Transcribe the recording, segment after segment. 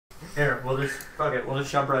Here, fuck it. We'll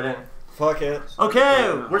just jump right in. Fuck it.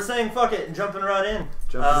 Okay, we're saying fuck it and jumping right in.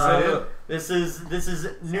 This is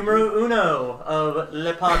numero uno of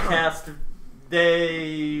Le Podcast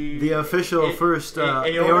de... The official first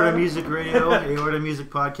Aorta Music Radio, Aorta Music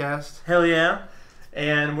Podcast. Hell yeah.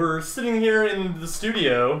 And we're sitting here in the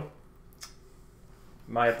studio,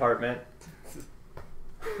 my apartment,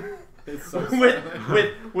 So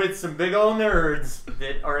with some big old nerds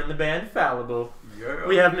that are in the band Fallible. Yeah.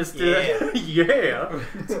 We have Mr.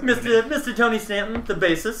 Mr. Tony Stanton, the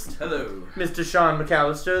bassist. Hello. Mr. Shawn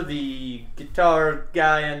McAllister, the guitar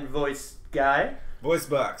guy and voice guy. Voice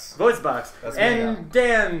box. Voice box. That's and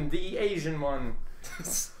Dan, the Asian one.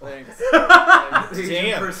 Thanks.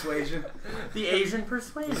 Damn. Persuasion. The Asian This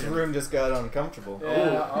persuasion. room just got uncomfortable.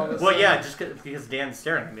 Well, yeah, just because Dan's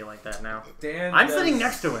staring at me like that now. I'm sitting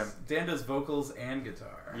next to him. Dan does vocals and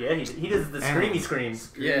guitar. Yeah, he does the screamy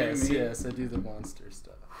screams. Yes, I do the monster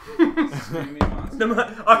stuff.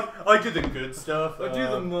 I do the good stuff. I do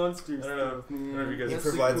the monster I don't know if you He guys...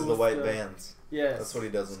 provides the cool white stuff. bands. Yes. That's what he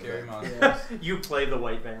does in the Scary band. monster. Yes. You play the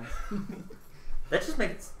white band. That just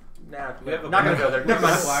makes... Nah, We have a not gonna go there. Never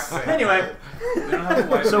mind. black band. Anyway. We don't have a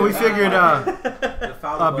white So we band. figured, The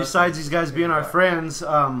Fallible besides these guys being our friends,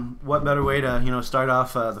 what better way to start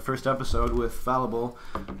off the first episode with Fallible,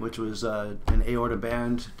 which was an Aorta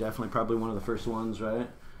band, definitely probably one of the first ones, right?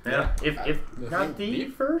 Yeah. If not the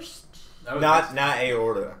first. That was Not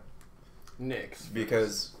Aorta, Nick's.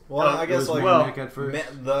 because Oh, I It guess was like well, Nick at first.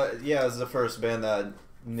 it was the first band that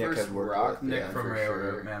Nick First had worked rock with. Nick yeah, from for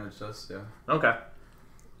Aorta sure. managed us, yeah, Okay.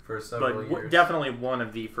 for several But years. definitely one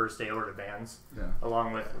of the first Aorta bands. Yeah.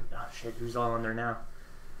 Along with... Oh, shit, who's all on there now?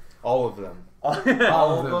 All of them. all of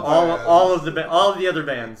them. all of the other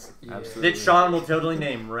bands. Absolutely. That Shawn will totally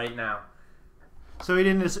name right now. So he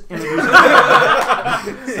didn't just introduce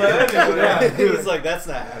He was like, that's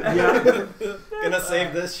not happening. Gonna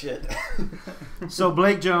save this shit. So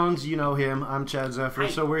Blake Jones, you know him. I'm Chad Zephyr.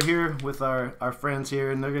 So we're here with our friends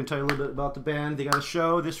here, and they're going to tell you a little bit about the band. They got a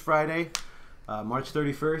show this Friday, March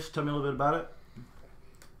 31st. Tell me a little bit about it.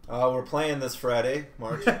 We're playing this Friday,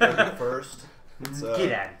 March 31st. It's,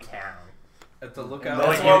 Get out of town. At the lookout. No,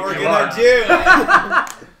 That's you- what we're you gonna are.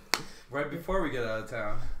 do. Right before we get out of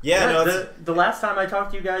town. Yeah, no, it's, the last time I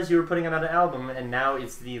talked to you guys, you were putting out an album, and now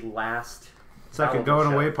it's the last. It's like a Fallible going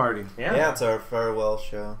show. away party. yeah, it's our farewell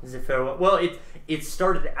show. Is it farewell? Well, it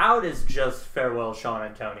started out as just farewell, Shawn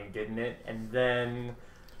and Tony, didn't it? And then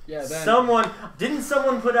someone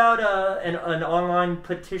put out an online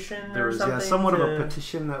petition There or was something. somewhat of a to-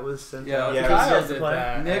 petition that was sent Yeah, out. Yeah, Kyle we did play.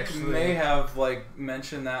 that. Nick actually. may have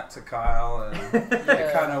mentioned that to Kyle, and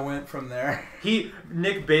it kind of went from there.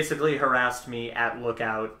 Nick basically harassed me at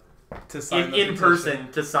Lookout To sign in the petition.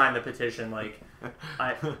 person to sign the petition. Like,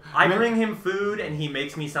 I bring him food and he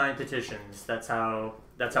makes me sign petitions. That's how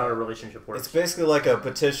our relationship works. It's basically like a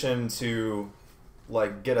petition to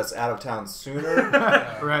get us out of town sooner,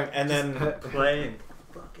 Yeah. Right. and then Play and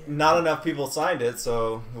fuck it. not enough people signed it,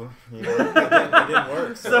 so it didn't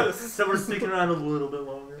work. So we're sticking around a little bit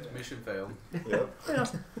longer. Mission failed. Yep. Yeah.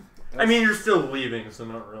 I mean, you're still leaving, so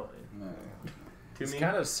not really. No. Too It's mean?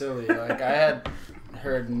 kind of silly. Like, I had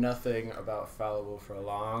heard nothing about Fallible for a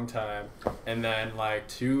long time, and then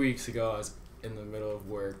 2 weeks ago I was in the middle of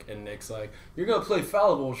work, and Nick's like, "You're gonna play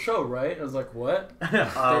Fallible show, right?" And I was like, "What? They're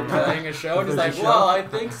playing a show?" And he's There's like, a "Well, show? I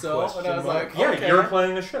think so." And I was like, yeah, "Okay." you're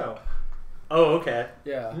playing a show. Oh, okay.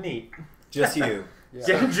 Yeah. Neat. Just you. Yeah,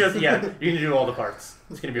 you're gonna do all the parts.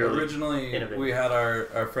 It's gonna be really Originally, innovative. we had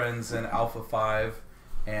our friends in Alpha 5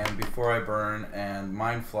 and Before I Burn and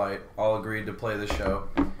Mind Flight all agreed to play the show.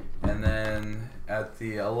 And then at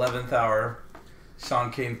the 11th hour,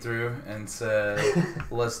 Shawn came through and said,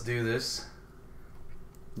 "Let's do this."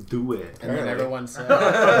 Do it. And then everyone said,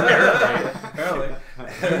 Apparently.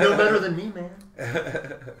 You know better than me, man.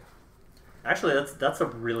 Actually, that's a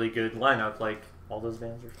really good lineup. Like, all those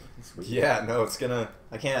bands are fucking sweet. Yeah, no, it's gonna.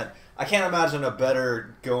 I can't imagine a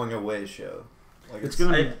better going away show. It's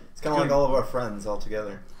gonna be. It's kind of like all of our friends all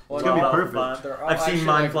together. It's gonna be Well, perfect. They're all I've seen actually,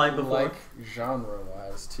 Mind Flight before.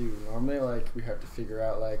 Genre-wise too. Normally, we have to figure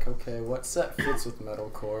out okay, what set fits with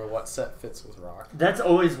metalcore, what set fits with rock. That's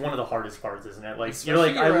always one of the hardest parts, isn't it? Like, you're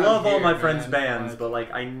Especially like, I around love all here, my friends' man, bands, like-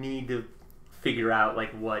 but I need to figure out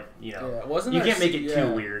what Yeah, wasn't You our can't make it yeah,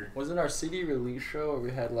 too weird. Wasn't our CD release show where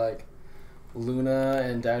we had Luna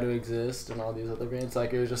and Die to Exist and all these other bands?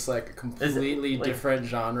 It was just a completely different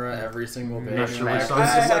genre every single band. Not sure You're which like,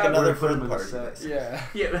 songs This is like We're another putting fun them in the party. set. yeah.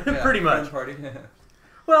 Yeah, Yeah, pretty much. friend party.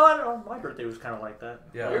 Well, I don't know. My birthday was kind of like that.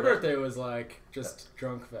 Yeah. Your birthday was like just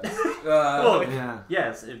drunk fest. Well, Yeah.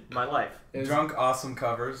 yes, my life. Drunk awesome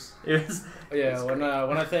covers. It was. Yeah, when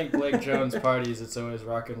I think Blake Jones parties, it's always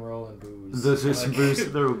rock and roll and booze. There's Like-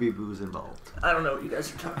 booze. There will be booze involved. I don't know what you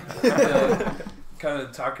guys are talking about. Kind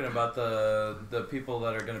of talking about the people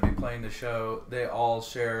that are going to be playing the show. They all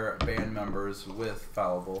share band members with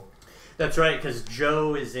Fallible. That's right, because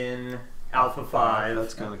Joe is in Alpha 5.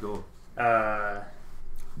 That's kind of cool.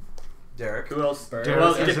 Derek. Who else? Derek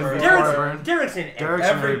Well, is in Derek's in Derek's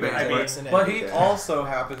every in band. I mean, Derek's in But every he band. also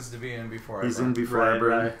happens to be in Before I He's Burn in Before I Right,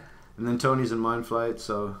 Burn. right. And then Tony's in Mind Flight,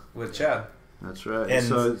 so with Chad. that's right. And-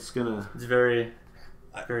 so it's gonna. It's very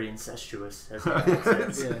incestuous, as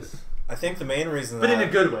they say. Yes. I think the main reason But that in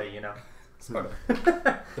a good way, you know.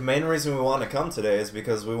 the main reason we want to come today is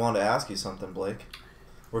because we want to ask you something, Blake.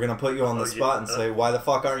 We're gonna put you on the spot and say, why the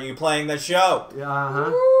fuck aren't you playing the show? Yeah.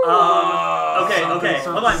 Uh-huh. Okay.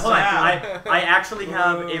 Hold on. Sad. I actually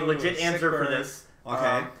have a legit Sick answer for burn. this.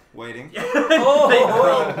 Okay, waiting.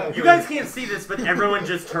 You guys can't see this, but everyone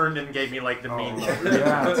just turned and gave me like the mean look.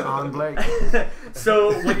 Yeah, it's on Blake.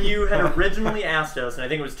 So when you had originally asked us, and I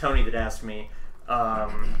think it was Tony that asked me,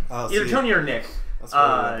 either see. Tony or Nick. That's where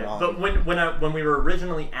we went wrong. But when we were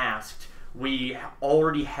originally asked, we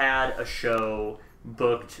already had a show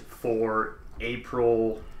booked for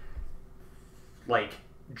April, like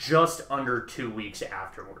just under 2 weeks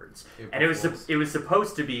afterwards, and it was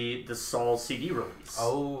supposed to be the Saul CD release.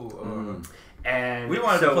 And we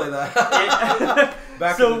wanted to play that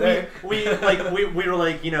back so in the day. we were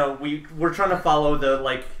like, you know, we're trying to follow the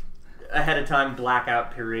like ahead of time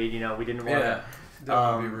blackout period. You know, we didn't want to. Didn't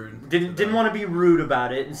want to be rude. Didn't want to be rude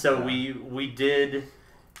about it, and so we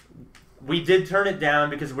did turn it down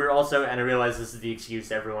because we're also, and I realize this is the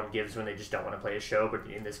excuse everyone gives when they just don't want to play a show, but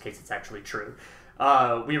in this case it's actually true.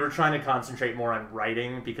 We were trying to concentrate more on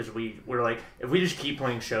writing because we're like, if we just keep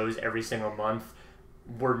playing shows every single month,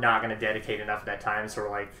 we're not going to dedicate enough of that time. So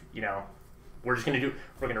we're like, you know, we're going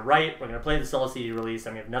to write, we're going to play the solo CD release,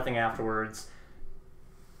 and we have nothing afterwards.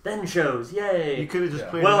 Then shows, yay! You could have just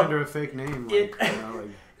played Well, it under a fake name. Like,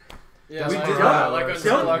 Yeah, We like, did like that.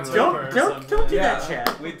 a Don't do that,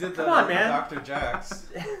 Chad. We did Come that on, with man. Dr. Jax.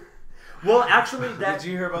 Well, actually, Did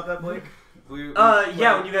you hear about that, Blake? We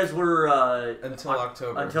yeah, when you guys were until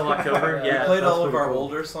October. Until October, yeah. We played all of pretty our cool.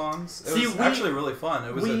 older songs. It See, was we- actually really fun.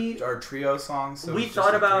 It was we- our trio song, so we it was thought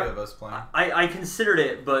just the about- three of us playing. I considered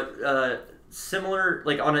it, but similar,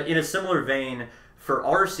 like in a similar vein for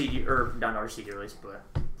our CD, or not our CD release, but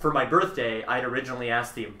for my birthday, I'd originally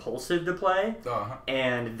asked the Impulsive to play,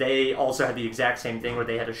 and they also had the exact same thing where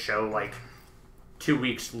they had a show like 2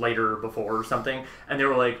 weeks later before or something, and they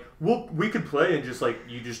were like, well, we could play and just like,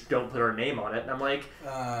 you just don't put our name on it. And I'm like,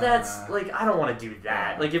 that's like, I don't want to do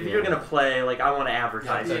that. Like, if you're gonna play, like, I want to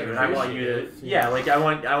advertise Yeah, you, and I want you to, like,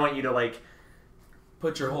 I want you to like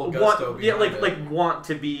Put your whole gusto behind it. like want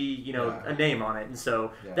to be, you know, Yeah. a name on it, and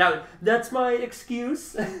so Yeah. that's my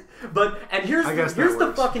excuse. And here's I guess that here's the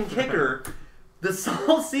works. fucking kicker. The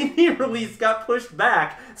Saul CD release got pushed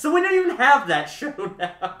back, so we don't even have that show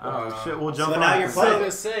now. oh shit! We'll jump So on now it. you're So playing.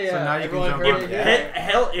 to say, So now you can everyone jump heard on it. it.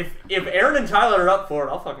 Hell, if Aaron and Tyler are up for it,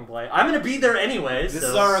 I'll fucking play. I'm gonna be there anyway. This so.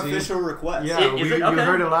 is our official request. Yeah, Is you it? Okay.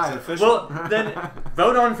 heard it It's live. official. Well, then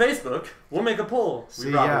vote on Facebook. We'll make a poll. We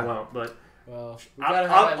See, probably yeah. won't, but Well, we gotta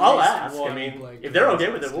have at I'll least ask. I one, mean, like, if they're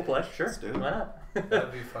okay with it, we'll play. Sure, Let's do it. why not?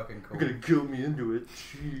 That'd be fucking cool. You're gonna kill me into it.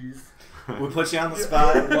 Jeez. We put you on the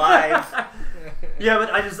spot live. Yeah,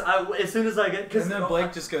 but as soon as I get, And then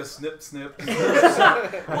Blake just goes snip, snip.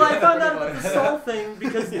 well, I found out about the Saul thing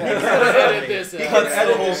because Nick Edit said this. He out. can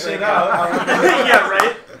edit this shit out. yeah,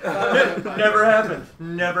 right. Never happened.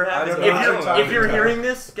 Never happened. I don't know what you're If talking you're about. hearing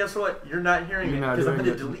this, guess what? You're not hearing You're it not because I'm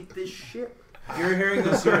hearing gonna it. delete this shit. If you're hearing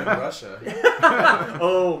this, you're in Russia.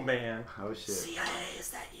 Oh man. Oh shit! CIA, is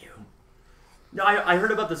that you? No, I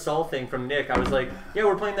heard about the Saul thing from Nick. I was like, yeah,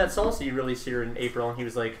 we're playing that Saul CD release here in April, and he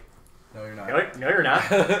was like, No, you're not. no, you're not.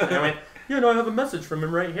 And I went, yeah, no, I have a message from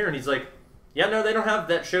him right here, and he's like, yeah, no, they don't have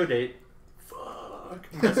that show date.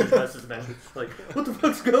 Fuck. Message. Like, what the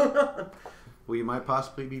fuck's going on? Well, you might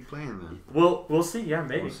possibly be playing then. We'll see. Yeah,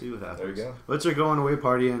 maybe. We'll see what happens. There you go. Well, it's a going away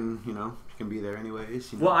party, and you know you can be there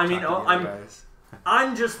anyways. You know, Well, I mean, talk to the I'm- other guys.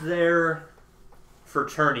 I'm just there for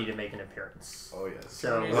Turney to make an appearance. Oh yes.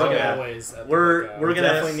 So He's we're gonna, always at the we're lookout. gonna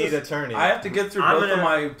Definitely need a tourney. I have to get through I'm both gonna-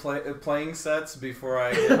 of my playing sets before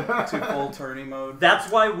I get to full tourney mode. That's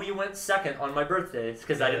why we went second on my birthday,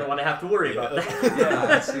 because I didn't want to have to worry about that.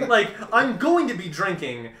 Yeah, see. Like, I'm going to be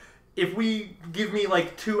drinking if we give me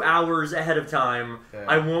like 2 hours ahead of time, Yeah.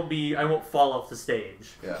 I won't fall off the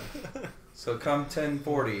stage. Yeah. So come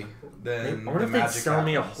 10:40, then I wonder the if they'd magic sell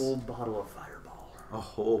me a happens. whole bottle of Fireball. A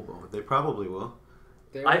whole bowl. They probably will.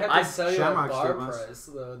 They would have I to sell you a Shamrock bar Street must. price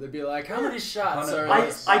though. They'd be like, "How many shots are?" in I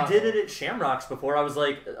this did it bottle?" at Shamrocks before. I was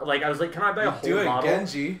like, can I buy a You whole do it, bottle?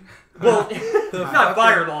 Genji. Well, not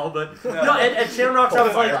Fireball, but no. At Shamrocks, I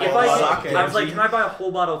was like, Fireball, can I buy a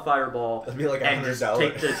whole bottle of Fireball That'd be like and just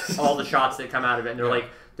take all the shots that come out of it? And they're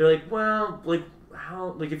like, well, like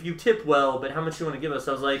how, like if you tip well, but how much you want to give us?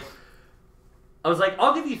 I was like,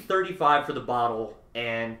 I'll give you $35 for the bottle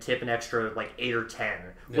and tip an extra like 8 or 10,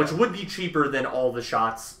 which would be cheaper than all the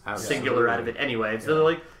shots singular out of it anyway. And so they're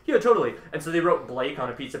like, yeah, totally. And so they wrote Blake on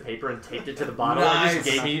a piece of paper and taped it to the bottle and just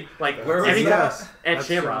gave me like Where was anything that? at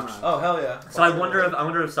Shamrocks. Oh hell yeah! So I wonder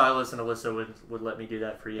if Silas and Alyssa would let me do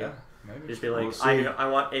that for you. Yeah, maybe. Just be like, We'll see. I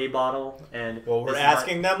want a bottle and Well, we're this is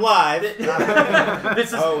asking them live.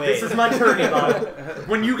 this is my turkey bottle.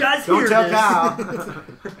 When you guys Don't hear tell this, Kyle.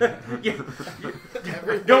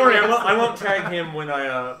 don't worry, I won't tag him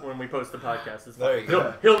when we post the podcast. It's There fine. you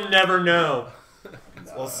go. He'll never know.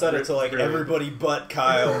 We'll set it to like Brilliant. everybody but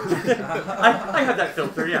Kyle. I have that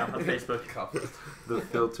filter, yeah, on Facebook. The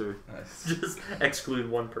filter. Nice. Just exclude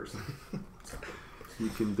one person. You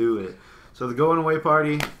can do it. So the going away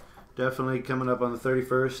party, definitely coming up on the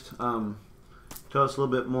 31st. Tell us a little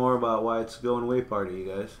bit more about why it's a going away party, you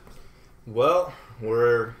guys. Well,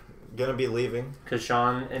 we're gonna be leaving. Because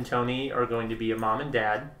Shawn and Tony are going to be a mom and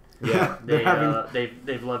dad. Yeah.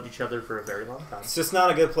 They've loved each other for a very long time. It's just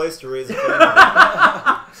not a good place to raise a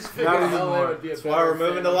family. Figure Not LA anymore. would be a That's why better we're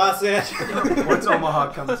moving to family. Los Angeles. What's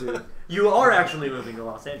Omaha come to? You are actually moving to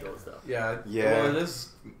Los Angeles, though. Yeah. Yeah. Well, it is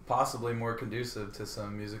possibly more conducive to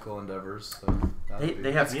some musical endeavors. So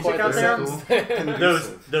They have It's music quite out the there.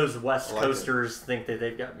 sentence. Those West I like it. Coasters think that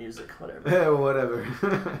they've got music. Whatever. Yeah,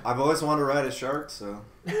 whatever. I've always wanted to ride a shark, so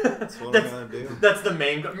that's what I'm gonna do. That's the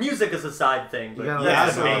main. Music is a side thing, but You gotta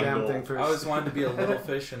that's let the the main damn goal. thing first. I always wanted to be a little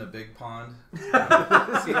fish in a big pond. See how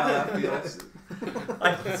that feels.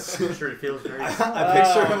 I'm sure it feels very. I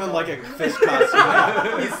picture him in like a fish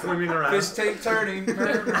costume. He's swimming around. Fish tank turning.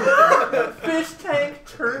 Fish tank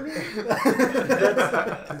turning.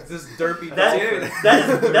 This derpy dude.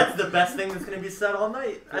 That's the best thing that's going to be said all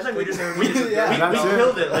night. I think we Yeah.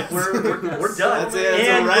 killed it. Like we're done. That's it, it's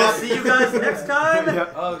a And we'll wrap. see you guys next time.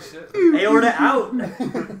 Yep. Oh shit. Aorta out.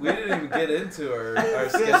 We didn't even get into our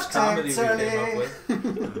sketch comedy we came up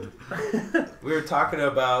with. We were talking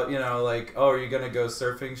about, like, oh, are you gonna go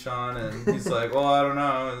surfing, Shawn? And he's like, well, I don't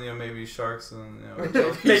know, and maybe sharks and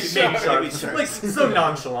Maybe sharks. sharks. Like so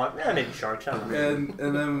nonchalant. Yeah, maybe sharks. I don't know.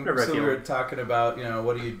 and then They're so we regular. were talking about,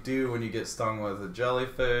 what do you do when you get stung with a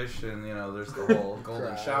jellyfish, and there's the whole golden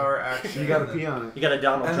Cry. shower action. You gotta and pee on it. You got a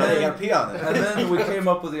Donald And Trump. Yeah, you gotta pee on it. And then we came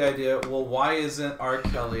up with the idea, well, why isn't R.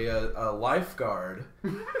 Kelly a lifeguard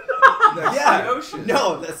next to the ocean?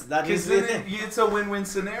 No, that Because needs to be a then thing. it's a win-win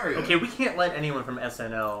scenario. Okay, we can't let anyone from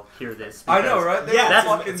SNL hear this. I know, because- right? They're Yeah, that's-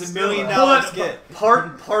 fucking it's $1 still million up. Hold on, skit.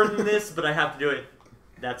 Pardon this, but I have to do it.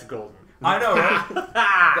 That's golden. I know, right?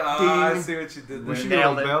 I see what you did We should there.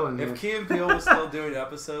 Nailed get a it. bell in here. If Key and Peele was still doing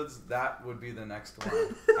episodes, that would be the next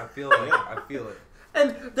one. I feel it.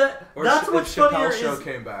 And Or that's if what's Chappelle funnier Show is.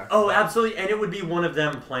 came back. Oh, absolutely, and it would be one of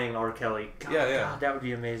them playing R. Kelly. God, Yeah, yeah. God, that would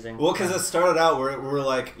be amazing. Well, because it started out where we're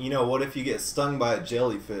like, what if you get stung by a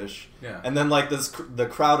jellyfish? Yeah. And then like the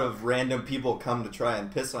crowd of random people come to try and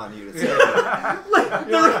piss on you. To say, Like,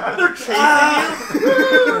 they're chasing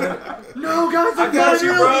you. No, guys, I got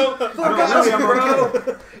you, bro. I got you, I'm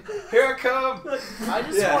bro. Here I come. I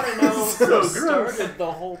just Yeah. want to know So who gross. started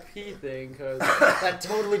the whole pee thing, because that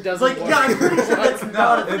totally doesn't Like, work. yeah, I'm pretty sure that's not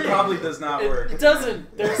No, a it thing. probably does not work. It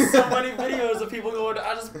doesn't. There's so many videos of people going,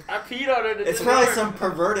 I peed on it. it's didn't probably work." some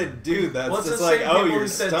perverted dude that's What's just the like, same oh, people you're who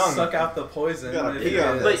said stung. suck out the poison? Gotta if pee it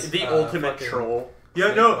on is, Like the ultimate fucking troll. Yeah,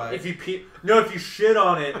 snake no. bite. If you pee, if you shit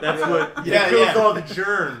on it, that's what Yeah, kills yeah. all the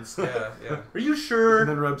germs. Yeah, yeah. Are you And sure?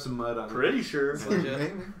 then rub some mud on it. Pretty sure.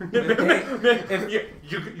 Legit.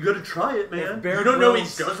 You gotta try it, man. If Bear You don't know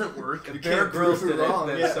Grylls- it doesn't work. If You Bear can't Grylls prove did it it, wrong,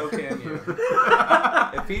 then yeah. so can you.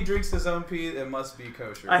 If he drinks his own pee, it must be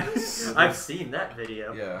kosher. I've seen that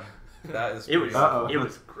video. Yeah, that is It was pretty Uh-oh. it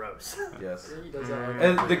was gross. Yes. He does that.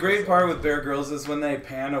 And the great part with Bear Grylls is when they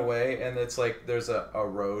pan away and it's like there's a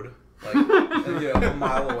road, like a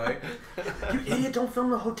mile away. You idiot! Don't film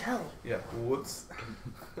the hotel. Yeah. Whoops.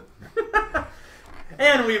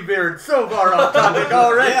 And we veered so far off topic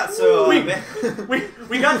already. Yeah, so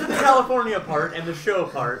we got to the California part and the show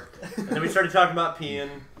part, and then we started talking about peeing.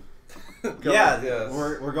 Yeah, yes.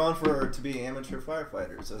 we're going to be amateur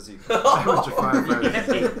firefighters, as you. Amateur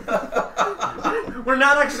firefighters. We're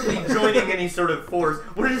not actually joining any sort of force.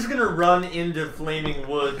 We're just gonna run into flaming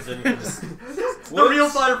woods, and the real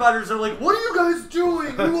firefighters are like, "What are you guys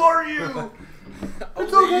doing? Who are you?"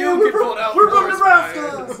 It's Only okay, you we're can from, put out we're from forest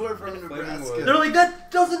Nebraska. fires. We're from Nebraska. They're like, that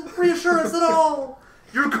doesn't reassure us at all.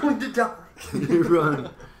 You're going to die. You run.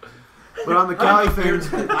 But on the Cali thing,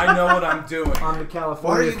 I know what I'm doing. on the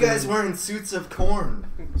California Why are you guys thing, wearing suits of corn?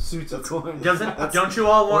 suits of corn? Don't you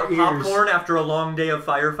all want Or ears. popcorn after a long day of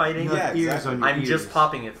firefighting? You have Yeah, ears exactly. on your I'm ears. just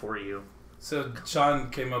popping it for you. So Shawn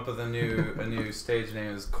came up with a new stage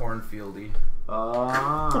name is Cornfieldy.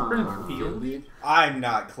 Cornfield? I'm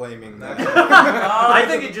not claiming that. I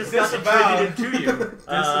think it just got Disavowed. attributed to you.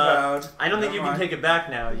 Disavowed. I don't think you can Never mind. take it back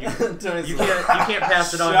now. You Tony's you like, can't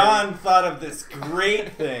pass it on. Shawn thought of this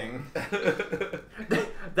great thing.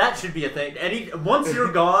 That should be a thing. Once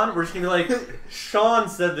you're gone, we're just gonna be like, Shawn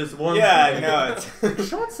said this one Yeah, I thing. know. It's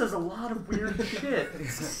Shawn says a lot of weird shit.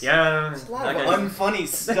 Yeah, a lot that of guy's, unfunny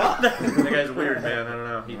stuff. that guy's weird, man. I don't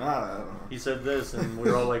know. I don't know. He said this, and we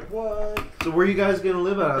were all like, what? So where are you guys gonna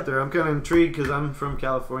live out there? I'm kind of intrigued because I'm from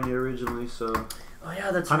California originally, so Oh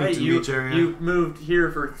yeah, that's Huntington right. Beach area. You moved here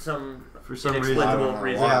for some reason, inexplicable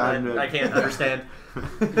reason Yeah, that I can't understand.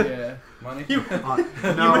 Yeah. Money? You,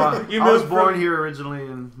 I moved was born from- here originally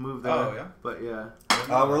and moved there. Oh, yeah? But yeah,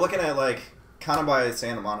 We're looking at kind of by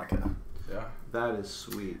Santa Monica. Yeah. that is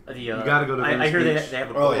sweet. You gotta go to I Venice hear Beach. they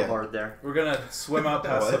have a Oh, yeah. boulevard there. We're gonna swim out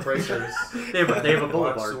past What? the breakers. They have a Watch the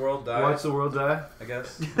boulevard. world die. Watch the world die. I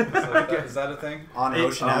guess. Is that a thing? On Hey,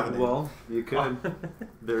 Ocean Avenue. Well, you could.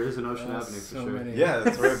 There is an Ocean Oh, Avenue for so sure. many. Yeah,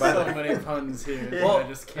 that's right by So there. many puns here. Yeah. Well, I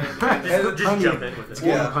just can't. Just jump in with it.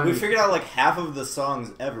 Yeah. Yeah, we figured out half of the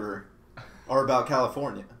songs ever are about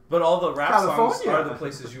California. But all the rap songs California. are the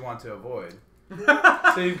places you want to avoid.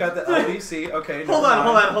 So you've got the LBC, okay. Hold never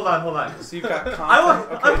on. mind. So you've got Compton,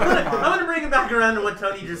 I want to bring it back around to what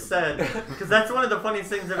Tony just said, because that's one of the funniest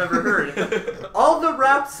things I've ever heard. All the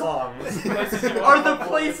rap songs are the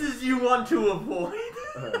places you want to avoid.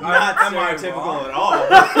 Not am I stereotypical wrong? at all.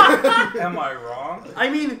 Am I wrong? I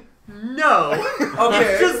mean, no.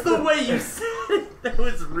 Okay. It's just the way you said it that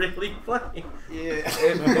was really funny. Yeah.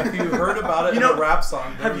 If you heard about it You in know, a rap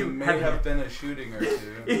song, then have you you- may have you- have been a shooting or two.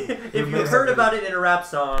 If you heard about it in a rap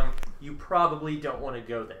song, you probably don't want to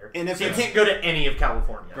go there. And if so you it's- can't go to any of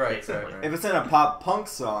California, Right, basically. right. If it's in a pop punk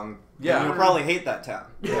song, Yeah. you'll probably hate that town.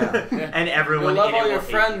 And You everyone love in it all will your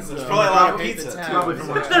hate friends. you. Though. probably a lot of You hate pizza, the too. town. Probably from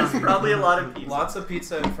what There's probably a lot of pizza. Lots of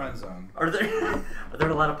pizza in friend zone. Are there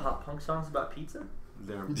a lot of pop punk songs about pizza?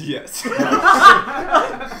 There. Yes.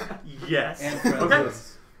 Yes. And friend Okay.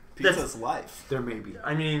 zones. Pizza's life. There may be.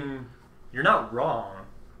 I mean, you're not wrong,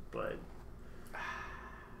 but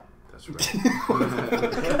That's right.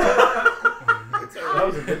 That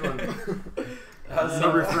was a good one.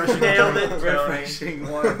 A refreshing. nailed it, Tony. Refreshing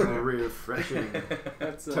one. Refreshing.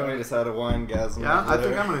 That's Tony just had a wine gasm. Yeah, I over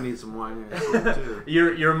think there. I'm gonna need some wine here too.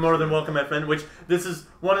 You're more than welcome, my friend. Which this is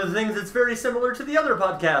one of the things that's very similar to the other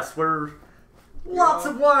podcast, where lots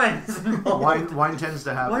of wine is involved. Wine tends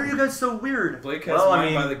to happen. Why are you guys so weird? Blake has Well, I wine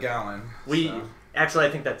mean, by the gallon. We actually, I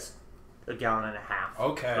think that's a gallon and a half.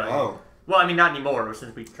 Okay. But- Oh, Well, I mean, not anymore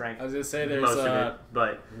since we drank I was gonna say there's most of it,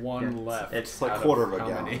 but one yeah, left. it's like out quarter of a how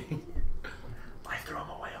gallon. many? I throw them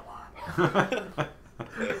away a lot.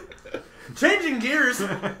 Changing gears.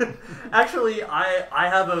 Actually, I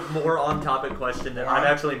have a more on-topic question that I'm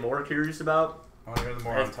actually more curious about I want to hear the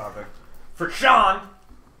more on topic. for Shawn.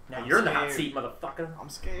 Now I'm you're in the hot scared. seat, motherfucker. I'm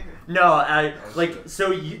scared. No, shit.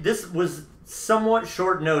 so this was somewhat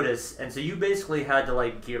short notice, and so you basically had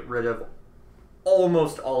to get rid of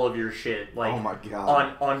almost all of your shit, Oh my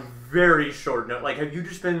god. on very short note. Have you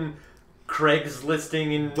just been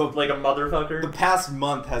Craigslisting in like a motherfucker, The past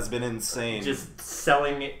month has been insane. just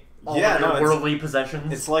selling all Yeah, of no, your it's- worldly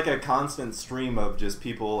possessions? It's like a constant stream of just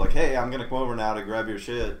people hey, I'm gonna come over now to grab your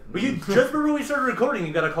shit. Well, you just before we started recording,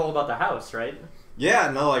 you got a call about the house, right? Yeah,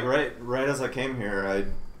 no, right as I came here,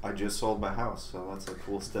 I just sold my house, so that's a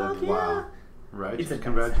cool step. Fuck yeah. Wow. Right. It's a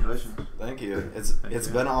Congratulations. Thank you. It's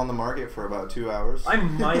been on the market for about 2 hours. I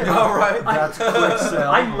might have, All right. That's quick sell.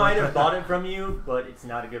 I might have bought it from you, but it's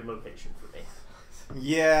not a good location for me.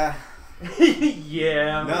 Yeah.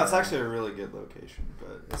 Yeah. No, it's actually a really good location,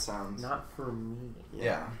 but it sounds not for me.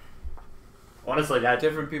 yeah. Honestly, that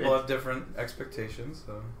Different people have different expectations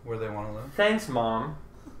of where they want to live. Thanks, Mom.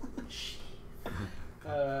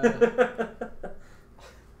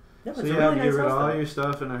 Yeah, So it's you a have really to get nice rid of house, all though. your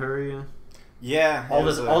stuff in a hurry. Yeah. all it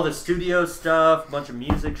was the all the studio stuff, bunch of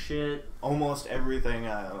music shit, almost everything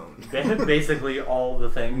I own. basically all the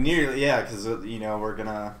things. Nearly, yeah, because we're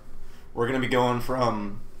gonna we're gonna be going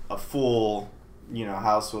from a full,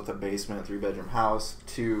 house with a basement, 3-bedroom house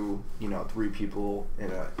to 3 people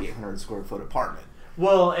in a 800 square foot apartment.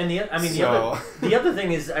 Well, and the other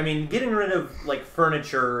thing is, getting rid of like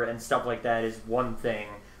furniture and stuff like that is one thing.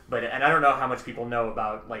 And I don't know how much people know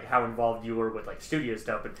about like how involved you were with like studio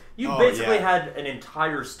stuff, but you basically had an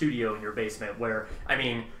entire studio in your basement where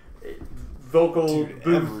vocal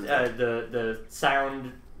booth, the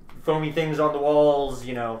sound, foamy things on the walls,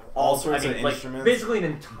 all sorts of instruments, basically an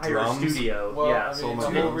entire studio. Well, yeah, the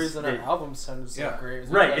whole reason our album sounds so great,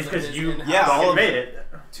 right? It's because you all made it.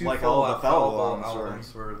 Like all of the Fallible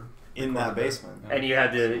albums were in that basement, and you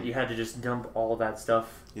had to just dump all that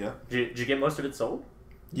stuff. Yeah. Did you get most of it sold?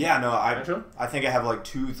 Yeah, no, I think I have like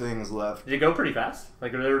 2 things left. Did it go pretty fast?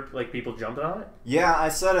 Like, were there like people jumping on it? Yeah, I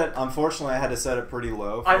set it. Unfortunately, I had to set it pretty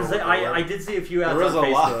low. I did see a few ads on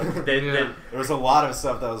Facebook. There was a lot of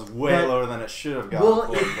stuff that was way lower than it should have gone.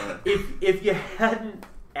 Well, if you hadn't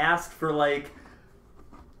asked for like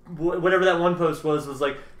whatever that one post was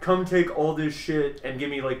like, come take all this shit and give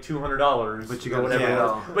me like $200, but you got whatever it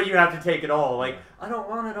all. But you have to take it all. Like, I don't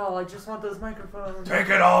want it all. I just want those microphones. Take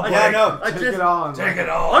it all, Blake. Take it all. Take it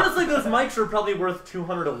all. Honestly, those mics are probably worth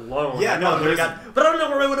 $200 alone. Yeah, but I don't know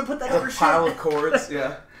where I would have put that other shit. Pile of cords.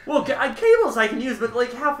 Yeah. Well, cables I can use, but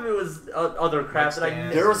like half of it was other crap that I.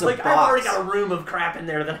 There was a box. I've already got a room of crap in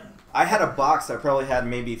there that. I had a box that probably had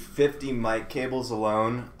maybe 50 mic cables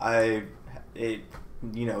alone.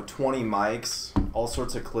 20 mics, all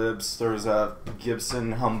sorts of clips. There's a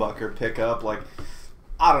Gibson humbucker pickup. Like,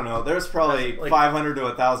 I don't know. There's probably like $500 to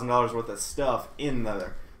 $1,000 worth of stuff in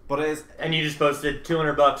there. But and you just posted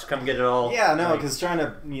 $200. Come get it all. Yeah, no, because trying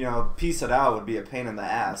to piece it out would be a pain in the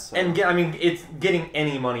ass. So. And it's getting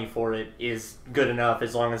any money for it is good enough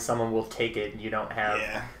as long as someone will take it. And you don't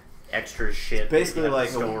have extra shit. It's basically like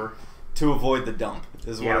to avoid the dump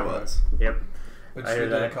is what it was. Yep. Which we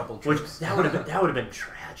did a couple trips. That would have been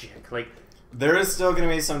tragic. Like, there is still going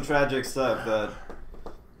to be some tragic stuff that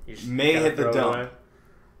may hit the dump.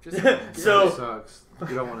 So sucks.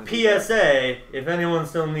 You don't want to. PSA: if anyone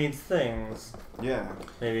still needs things,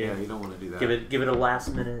 maybe you don't want to do that. Give it a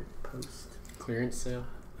last minute post. Clearance sale.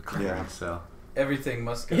 Clearance sale. Everything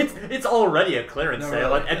must go. It's already a clearance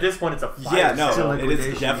sale. Really. At this point, it's a fire sale. It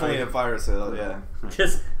is definitely a fire sale. Yeah.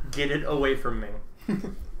 Just get it away from me.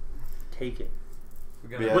 Take it.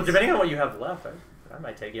 Well, depending on what you have left, I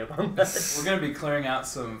might take you up on that. We're gonna be clearing out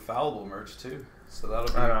some Fallible merch too, so that'll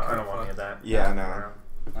be. I don't want any of that. Yeah, no.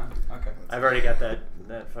 Okay. I've already got that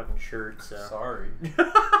fucking shirt. So sorry.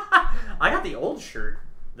 I got the old shirt.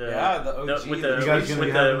 The OG. You guys gonna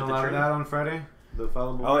be having a lot of that on Friday? The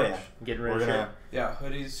Fallible. Oh yeah, getting rid of shit. Yeah,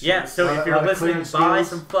 hoodies. Yeah, so if you're listening, buy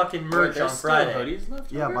some fucking merch on Friday. Hoodies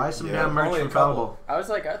left? Yeah, buy some damn merch from Fallible. I was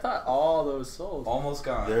like, I thought all those sold. Almost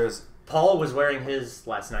gone. Paul was wearing his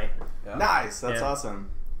last night. Yeah. Nice, that's awesome.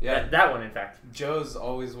 Yeah, that one in fact. Joe's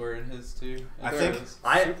always wearing his too. I think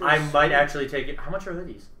I might actually take it. How much are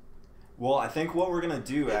hoodies? Well, I think what we're gonna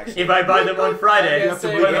do actually. If I buy them on Friday, you have to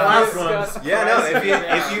wait the last ones. Yeah, no.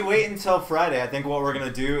 If you wait until Friday, I think what we're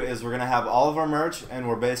gonna do is we're gonna have all of our merch, and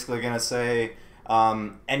we're basically gonna say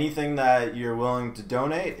anything that you're willing to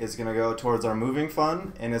donate is gonna go towards our moving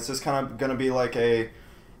fund, and it's just kind of gonna be like a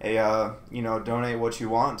donate what you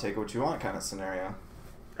want, take what you want kind of scenario.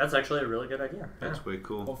 That's actually a really good idea. That's way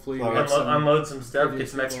cool. Hopefully, unload some stuff, get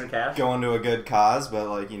some extra cash. Go into a good cause,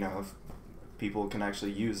 but if people can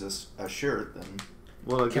actually use a shirt, then.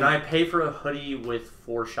 Well, can I pay for a hoodie with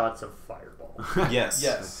 4 shots of Fireball? Yes.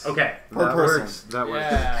 Yes. Okay. Per person. Works. That works.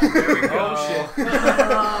 Yeah. There we go.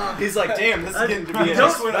 Oh shit. He's like, damn, this is getting to be an Don't-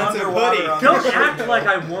 expensive underwater hoodie. on Don't act like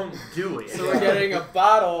I won't do it. So we're getting a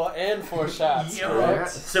bottle and 4 shots. Yeah. Correct?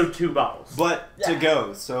 So 2 bottles. But to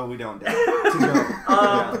go, so we don't die.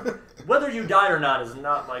 Whether you die or not is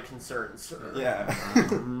not my concern, sir. Yeah.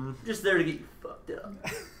 Just there to get you fucked up.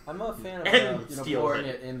 I'm a fan And of steal pouring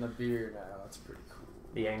it. it in the beer now. That's pretty cool.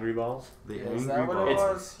 The Angry Balls. Is that what it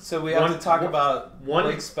was? So we have to talk about one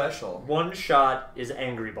Blake's special. 1 shot is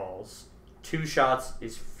Angry Balls. 2 shots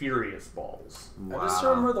is Furious Balls. Wow. I just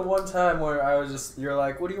remember the one time where you're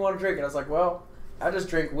like, what do you want to drink? And I was like, well, I just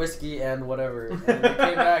drink whiskey and whatever. And then you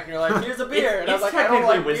came back and you're like, here's a beer. And I was It's like, I don't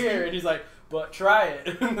like technically beer. And he's like, but try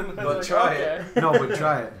it. But try it. No, but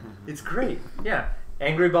try it. It's great. Yeah.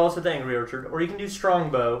 Angry Balls with Angry Orchard. Or you can do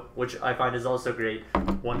Strongbow, which I find is also great.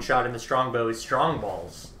 1 shot in the Strongbow is Strong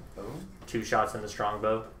Balls. Oh. 2 shots in the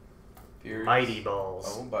Strongbow. Furious. Mighty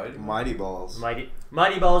Balls. Oh, mighty. Mighty balls.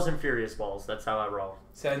 Mighty Balls and Furious Balls. That's how I roll.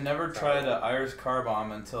 See, I never tried an Irish car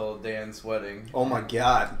bomb until Dan's wedding. Oh my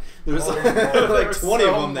god. There was Oh, like 20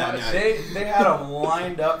 so of them that much. night. They had them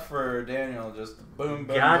lined up for Daniel, just boom,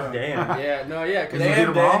 boom, God boom. damn. Yeah, no, yeah, because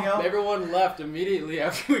Damn, Daniel. everyone left immediately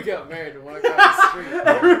after we got married and went across the street.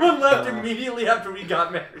 Everyone left immediately after we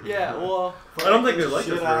got married. Yeah, well, I don't think they liked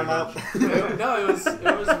us Shit very on much. up. no,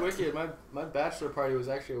 it was wicked. My bachelor party was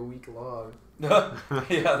actually a week long.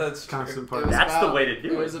 Yeah, that's true. Constant It party. was That's the way to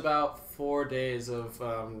do It was it. about 4 days of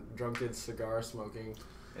drunken cigar smoking.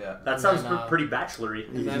 Yeah. That sounds And then, pretty bachelory.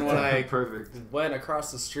 And then when I Perfect. went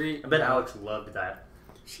across the street, I bet Alex loved that.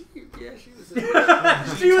 she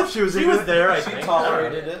was. she was there, I She think.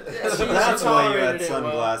 tolerated it. Yeah, she- That's why you had tolerated it well.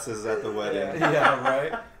 sunglasses at the wedding. Yeah,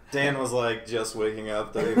 right? Dan was like just waking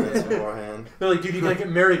up 30 minutes beforehand. They're like, dude, you gotta get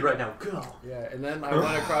married right now. Go. Yeah, and then I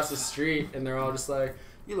went across the street, and they're all just like,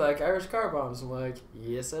 "You like Irish car bombs?" I'm like,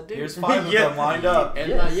 "Yes, I do." Here's 5 of Yeah. them lined up. and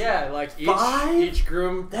Yes. yeah, like 5? each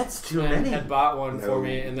groom That's too had, many. had bought one for No.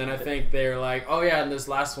 me, and then I think they're like, "Oh yeah, and this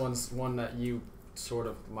last one's one that you sort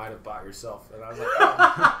of might have bought yourself." And I was like,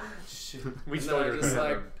 "Oh." We And stole then your I just car.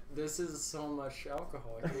 like, this is so much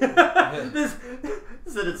alcohol. I can't- this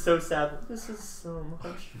said it's so sad. This is so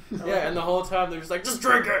much. yeah, and the whole time they're just like, "Just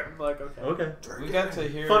drink it." I'm like, okay. Okay. We got to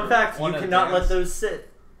hear. Fun fact: you one of cannot let Dan's- those sit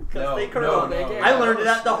because No, they no, curl. they can't. I learned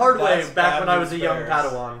that the hard way That's back bad when I was a news young bears.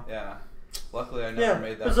 Padawan. Yeah. Luckily, I never Yeah,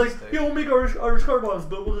 made that it's like, mistake. yeah, we'll make Irish car bombs,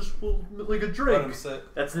 but we'll like a Let drink. him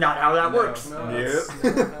sit. That's not how that No. works. No, Yep. that's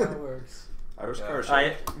not how it works. Irish Yeah. car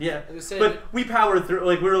shit. Yeah. I just say But we powered through.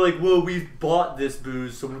 Like we were like, well, we bought this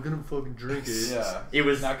booze, so we're gonna fucking drink it. Yeah. It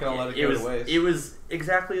was Not gonna let it it go was to waste. it was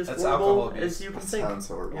exactly as That's alcohol horrible abuse. as you can That think. sounds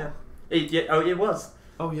horrible. Yeah. It was.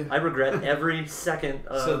 Oh yeah. I regret every second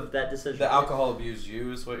of So that decision. The alcohol abused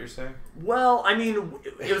you, is what you're saying? Well, I mean,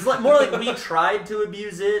 it was like more like we tried to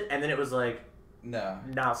abuse it, and then it was like, No.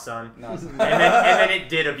 nah, son. No. And then it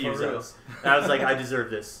did abuse For real. us. And I was like, I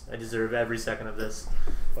deserve this. I deserve every second of this.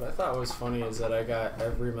 What I thought was funny is that I got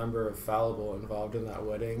every member of Fallible involved in that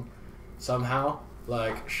wedding somehow.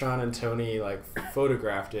 Like Shawn and Tony like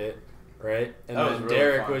photographed it, right? And That then was really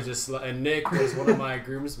Derek fun. was just and Nick was one of my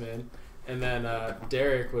groomsmen, and then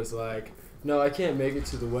Derek was like, "No, I can't make it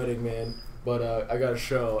to the wedding, man, but I got a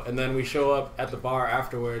show." And then we show up at the bar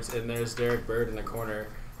afterwards, and there's Derek Bird in the corner.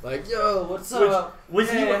 Like, "Yo, what's up? Was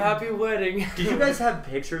Hey, he? happy wedding." Did you guys have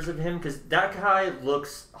pictures of him? Because that guy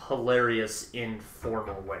looks hilarious in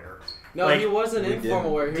formal wear. No, like, he wasn't we in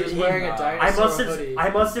formal wear. He Did was he wearing a not? dinosaur hoodie. I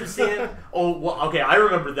must have seen him. Oh, well, okay, I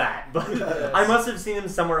remember that, but Yes. I must have seen him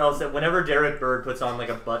somewhere else. That whenever Derek Bird puts on like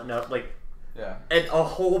a button up, like Yeah. and a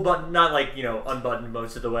whole button, not like unbuttoned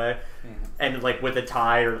most of the way, and like with a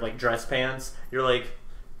tie or like dress pants, you're like,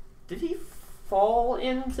 did he fall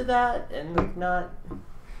into that and like not?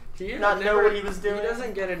 He Not know never- what he was doing? He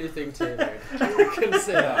doesn't get anything tailored. You can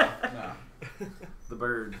say No. that. No. The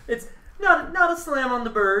bird. It's not a slam on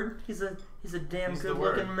the bird. He's a damn He's the good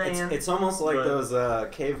looking word. man. It's almost like But- those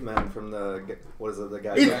cavemen from the the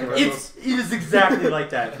guys. it is exactly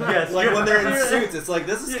like that. Yes, like you're- when they're in you're- suits, it's like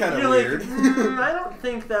this is kind of you're weird. Like, I don't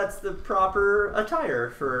think that's the proper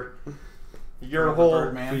attire for your For the whole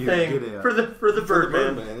Birdman. For your thing get-out. for the For the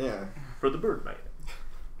Birdman. Birdman, yeah. For the Birdman.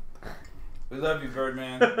 We love you,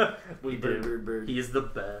 Birdman. We Bird, do. bird, bird. He is the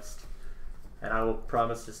best. And I will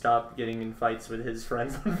promise to stop getting in fights with his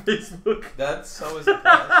friends on Facebook. That's always the best.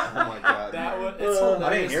 Oh my god. That was, it's I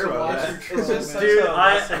hilarious didn't hear to about watch that. him It's troll, just man. such Dude, a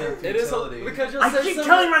lesson in It is futility. because you'll I say keep something.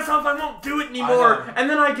 telling myself I won't do it I anymore, know. and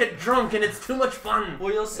then I get drunk and it's too much fun.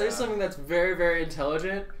 Well, you'll say Yeah. something that's very, very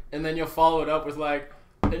intelligent, and then you'll follow it up with like,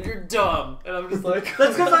 "And you're dumb," and I'm just like,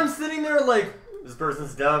 That's because I'm sitting there like, this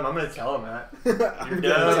person's dumb. I'm gonna tell him that. I'm dumb. gonna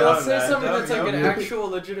You'll tell him say that. something that's like an Yep. actual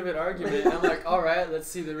legitimate argument, and I'm like, "All right, let's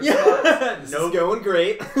see the response." Yeah. This Nope. is going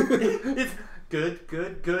great. It's good.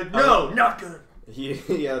 No, not good. he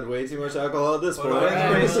had way too much alcohol at this Put away point. the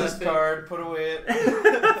Right. racist card. Put away it.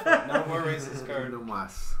 No more racist card. No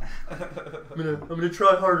mas. I'm gonna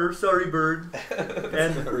try harder. Sorry, Bird.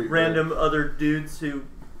 And Sorry, Bird. random other dudes who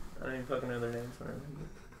I don't even fucking know their names. Whatever.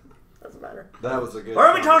 Doesn't matter. That was a good. Why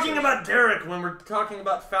are we talking conversation. about Derek when we're talking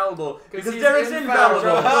about Fallible? Because he's Derek's infallible.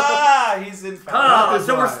 infallible. Ah, he's in Ah, That is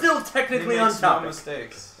so we're why. still He technically makes on no topic.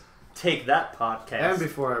 mistakes. Take that podcast. And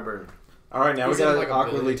before I burn. All right, now He's we in gotta like a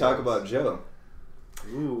awkwardly billion talk jokes. about Joe.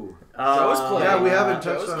 Ooh. Joe's playing. Yeah, we haven't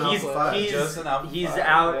touched Joe's on He's Alpha 5. Joe's in Alpha he's 5,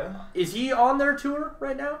 out. yeah. Is he on their tour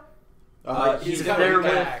right now? He's He's coming there with-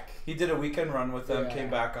 back. He did a weekend run with them. Yeah. Came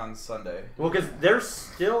back on Sunday. Well, because they're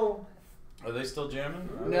still Are they still jamming?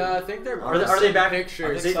 No, I think they're. Are they back?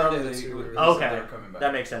 Pictures. I think Sunday from the they tour. were- Okay, they're coming back.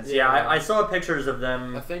 that makes sense. Yeah. Yeah, I saw pictures of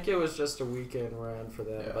them. I think it was just a weekend run for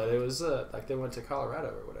them, Yeah. but it was like they went to Colorado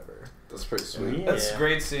or whatever. That's pretty sweet. Yeah. That's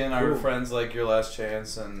great seeing our Cool. friends like Your Last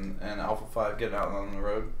Chance and Alpha 5 getting out on the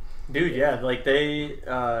road. Dude, yeah, like they,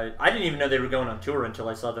 I didn't even know they were going on tour until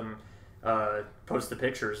I saw them post the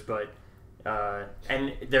pictures, but,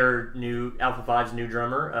 and their new, Alpha 5's new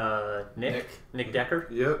drummer, Nick Decker.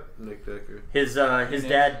 Yep, Nick Decker. His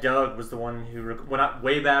dad, Doug, was the one who,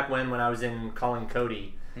 way back when I was in Calling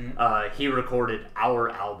Cody, he recorded our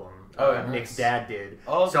album. Oh, yeah. Nick's dad did.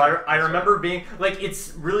 Oh, so okay. I remember being, like,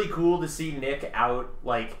 it's really cool to see Nick out,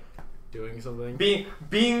 like, Doing something.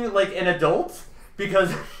 being like an adult,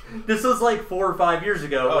 because this was like 4 or 5 years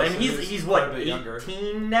ago, Oh, and so he's he's what, quite a bit younger.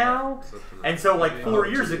 18 now, Yeah. and so like Yeah. 4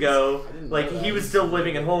 years ago, I didn't like know he that. was still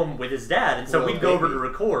living at home with his dad, and so Little we'd go over baby. to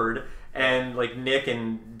record, and like Nick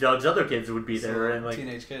and Doug's other kids would be there, and like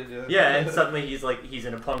teenage kid. yeah, and suddenly he's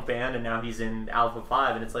in a punk band, and now he's in Alpha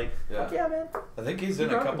 5, and it's like Yeah. fuck yeah, man. I think he's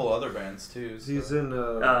in a couple other bands too. So. He's in it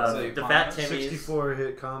The Eponymous? Fat Timmys. 64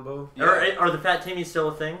 hit combo. Yeah. Are the Fat Timmys still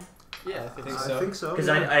a thing? Yeah, I think think so. so. I think so. Because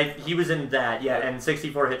yeah. he was in that, yeah, and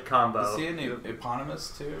 64 hit combo. Is he in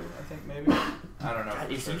Eponymous too? I think maybe. I don't know. God,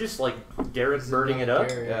 for is sure. he just like Derek birding it up?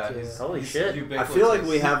 Yeah, he's, Holy he's shit. I feel like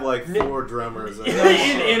we ubiquitous. have like Nick- 4 drummers.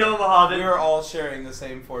 in Omaha. We were all sharing the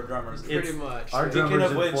same 4 drummers. It's- Pretty much. Our Speaking drummer's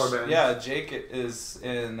of in which, 4 bands. yeah, Jake is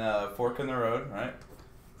in Fork in the Road, right?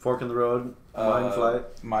 Fork in the Road, Mind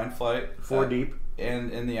Flight, Mind Flight, 4 Deep.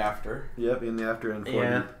 and in the After. Yep, in the after and 4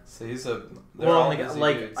 Yeah. Deep. So he's a. Well, all like, busy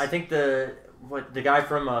like dudes. I think the guy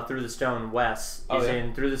from Through the Stone, Wes, Oh, is yeah.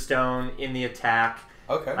 in Through the Stone, In the Attack.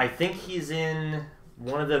 Okay. I think he's in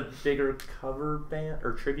one of the bigger cover band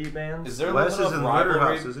or tribute bands. Is there a Wes little is bit in of the Murder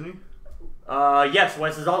rivalry? House, isn't he? Yes,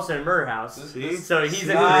 Wes is also in Murder House. See? So he's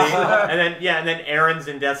in Ah. and then Aaron's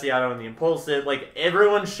in Desiato and the Impulsive. Like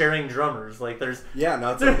everyone's sharing drummers. Like there's Yeah,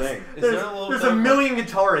 no, that's the thing. Is there a little there's bit a of- million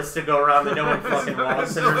guitarists to go around that no one fucking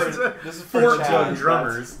wants, and there's This is for 14 Chad.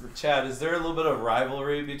 drummers. Chad, is there a little bit of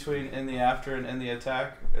rivalry between In the After and In the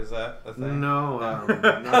Attack? Is that a thing? No,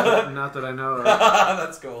 not that I know of.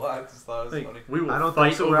 That's cool. I just thought it was Like, funny. we will I don't fight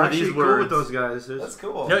think so. over We're actually these cool words. with those guys. There's- That's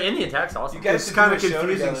cool. No, In the Attack's awesome. You guys It's should kinda do a show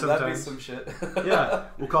confusing together. That'd be sometimes. some shit. yeah,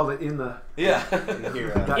 we'll call it in the. Yeah.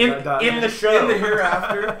 Here, in the show. In the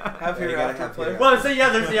hereafter. Have Yeah, you gotta hereafter have play. hereafter. Well, so yeah,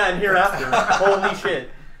 there's and hereafter. Holy shit.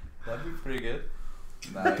 That'd be pretty good.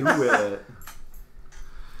 Nice. Do it.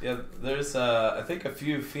 Yeah, there's I think a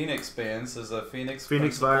few Phoenix bands. There's a Phoenix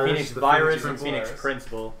Phoenix Principle. Virus. Phoenix the Virus Phoenix and Phoenix Virus.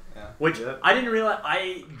 Principle. Yeah. Which Yep. I didn't realize.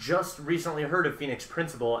 I just recently heard of Phoenix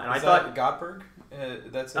Principle, and Is I thought that Gottberg?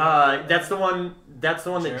 That's it? that's the one. That's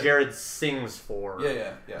the one that Jared? Jared sings for.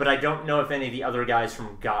 Yeah. But I don't know if any of the other guys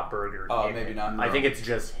from Gottberg are. Oh, in maybe it. not. I No. think it's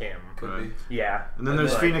just him. Could Right. Yeah. And then And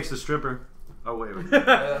there's then- Phoenix the stripper. Oh wait, But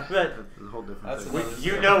that's a whole different That's thing. another-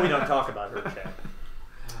 you know we don't talk about her, Chad.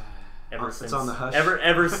 Ever It's since on the hush.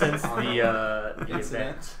 ever since On the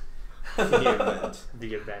Incident. event. The event.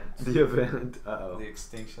 The event. The event. Uh The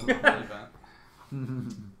extinction of the event.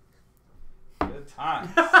 oh. Good times.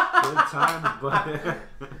 Good time, but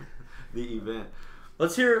the event.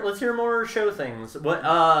 Let's hear more show things. What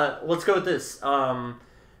let's go with this.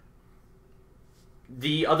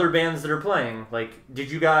 The other bands that are playing, like, did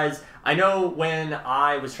you guys? I know when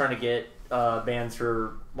I was trying to get bands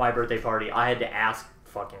for my birthday party, I had to ask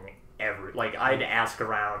fucking I had to ask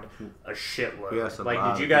around a shitload. Yes, a like,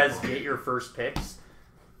 lot did you of guys people. get your first picks?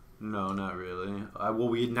 No, not really. Well,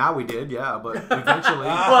 we did, yeah, but eventually.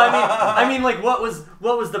 Well, I mean, like, what was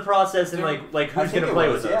the process, and like I who's think gonna it play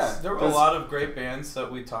was, with yeah. us? There were a lot of great bands that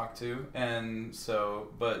we talked to, and so,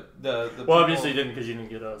 but the Well, people, obviously you didn't because you didn't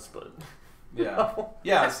get us, but yeah,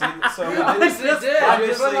 yeah. See, so we Yeah, did, obviously did.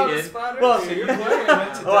 Obviously Put on the did. spot Well, earlier. So you're You're playing playing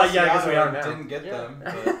went to Oh, yeah, I guess we Desiato are and now. didn't get Yeah. them.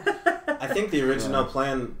 But I think the original Yeah.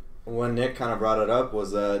 plan when Nick kind of brought it up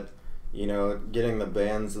was that, you know, getting the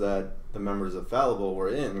bands that the members of Fallible were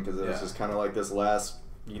in, because it was Yeah. just kind of like this last,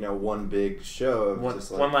 you know, one big show of one,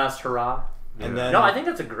 just like, one last hurrah. and Yeah. then No, I think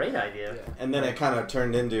that's a great idea. Yeah. and then it kind of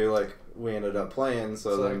turned into like we ended up playing, so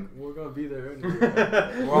It's then like, we're gonna be there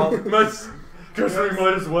anyway. we're all Because we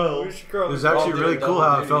might as well. We should go. It was We're all actually really doing cool double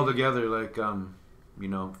how it duty. fell together. Like, you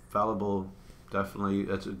know, Fallible, definitely,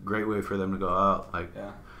 that's a great way for them to go out. Like,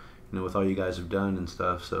 yeah. you know, with all you guys have done and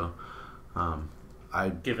stuff. So, I'm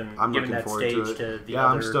Given looking that forward stage to it. to the Yeah,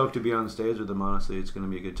 other. I'm stoked to be on stage with them. Honestly, it's going to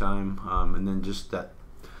be a good time. And then just that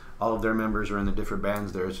all of their members are in the different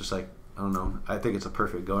bands there. It's just like, I don't know. I think it's a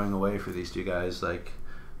perfect going away for these two guys. Like,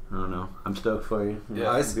 I don't know. I'm stoked for you.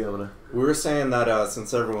 Yeah, I'd be able to. We were saying that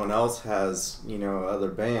since everyone else has, other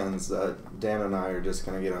bands, that Dan and I are just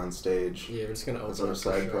gonna get on stage. Yeah, we're just gonna as open our up the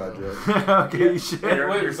side show. project. Okay, shit. Your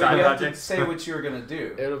Wait, but side you have to project? say what you were gonna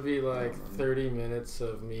do. It'll be like 30 minutes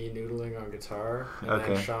of me noodling on guitar, and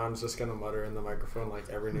Okay. then Shawn's just gonna mutter in the microphone like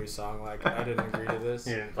every new song, like I didn't agree to this.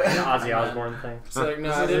 Yeah, like the Ozzy Osbourne thing. It's like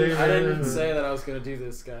no, I didn't say that I was gonna do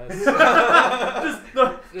this, guys. just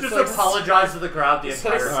like, apologize to the crowd the Just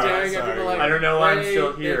entire like time. staring at people like I don't know why I'm "Hey,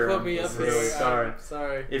 still here. They put me up I'm here. really sorry. I'm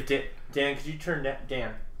sorry. If Dan, could you turn that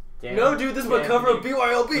Dan? No, dude, this is my Dan, cover of can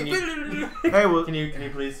BYOB. you- Hey, well, Can you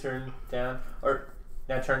please turn down or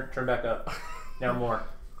now turn back up? Now more.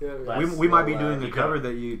 Yeah, we might be doing the you cover go.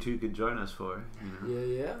 that you two could join us for.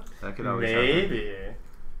 yeah. That could always happen. Maybe.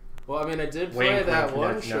 Well, I mean, I did play Wink, that wink,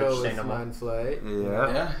 one nudge, show nudge, say with no more. Mind Flight.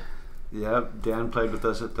 Yeah. Yeah. Dan played with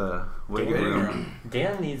us at the waiting Dan- room.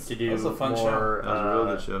 Dan needs to do That was a fun more show. That was a real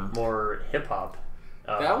good show. more hip hop.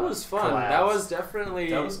 That was fun. collabs. That was definitely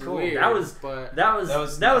That was cool. weird. That was- but That was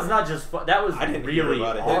not just fun. That was I didn't really hear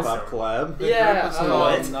about a awesome. hip hop collab. yeah. was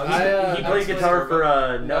called Nugs. He I played guitar for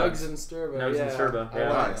Nugs Nugs. and Sturba. Nugs yeah. and Sturba, I yeah.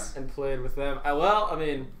 went Nice. and played with them. I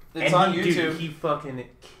mean, It's And on he, YouTube. Dude, he fucking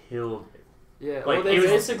killed it. yeah. Like, well, they it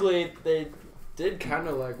was- basically they did kind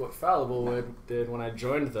of like what Fallible did when I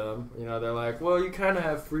joined them. They're like, well, you kind of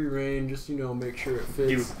have free reign, just make sure it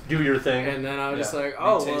fits. Do your thing. And then I was just Yeah. like, Be oh,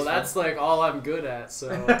 well, tasteful. that's like all I'm good at. So,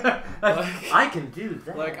 I can do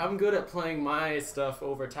that. like, I'm good at playing my stuff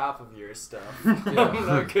over top of your stuff. I'm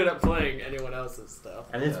not good at playing anyone else's stuff.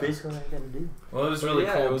 and it's Yeah. basically what I gotta do. Well, it was But really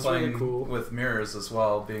yeah, cool it was really playing cool. with mirrors as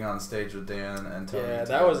well, being on stage with Dan and Tony. Yeah, that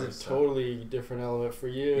together, was a so. totally different element for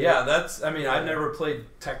you. Yeah, I've never played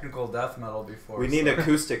technical death metal before. We need so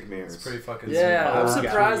acoustic mirrors. It's pretty fucking Yeah, Oh, I'm yeah.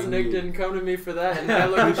 surprised We Nick need- didn't come to me for that. And then I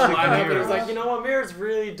looked at the lineup and it was like, you know what, Mirrors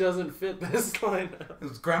really doesn't fit this lineup. It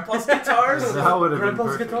was Grandpa's guitars. That would have been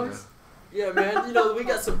Grandpa's perfect. guitars? Yeah, man, we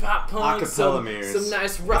got some pop punk, Acapella some mirrors.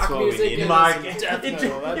 nice rock what we music, need. and My, some death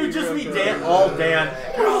metal. That'd you be just real need cool. Dan, all Dan.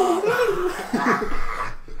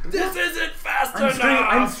 This isn't fast I'm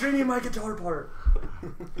enough! stringing my guitar part.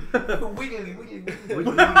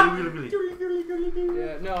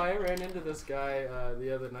 Yeah, no, I ran into this guy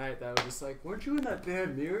the other night that was just like, weren't you in that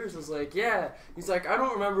band Mirrors? I was like, yeah. He's like, I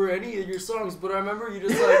don't remember any of your songs, but I remember you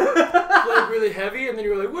just like played really heavy, and then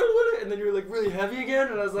you were like, what? And then you were like really heavy again,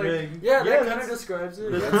 and I was like, yeah, that kind of describes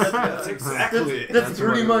it. That's exactly it. That's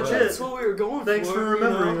pretty much That's it. what we were going Thanks for. for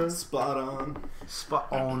remembering us. Spot on.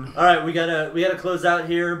 Spot on. All right, we gotta close out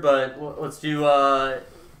here, but let's do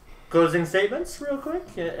closing statements real quick.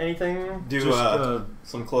 Anything? Do Just,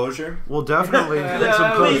 some closure. we'll definitely get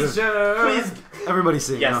some please, closure. please, Everybody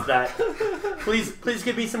sing. yes, no. that. Please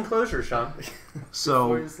give me some closure, Shawn. Before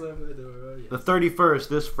So, you slam the door, oh, yeah. the 31st,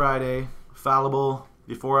 this Friday, Fallible,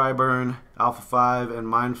 Before I Burn, Alpha 5, and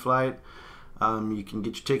Mind Flight. You can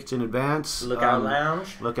get your tickets in advance. Lookout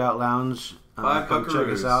Lounge. Lookout Lounge. $5 Come check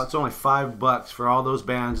us buckaroos. out. It's only $5 for all those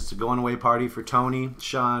bands. It's a going away party for Tony,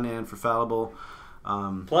 Shawn, and for Fallible.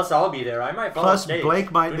 Plus, I'll be there. I might follow Plus, stage.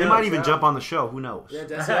 Blake might. Who They knows? might even jump on the show. Who knows? Yeah,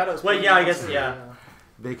 Desiato's Well, pretty yeah, I guess, awesome, yeah.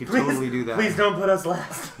 They could Please, totally do that. Please don't put us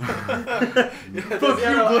last. Fuck you,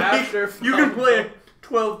 Desiato Blake. after You can play at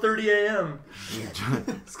 12:30 a.m.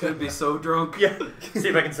 It's gonna be so drunk. Yeah. See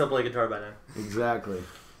if I can still play guitar by then. Exactly.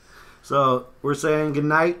 So we're saying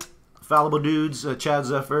goodnight, Fallible dudes, Chad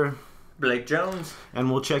Zephyr, Blake Jones.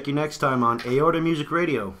 and we'll check you next time on Aorta Music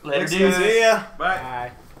Radio. Later, Thanks, dudes. guys. See ya.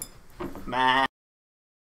 Bye. Bye. Bye.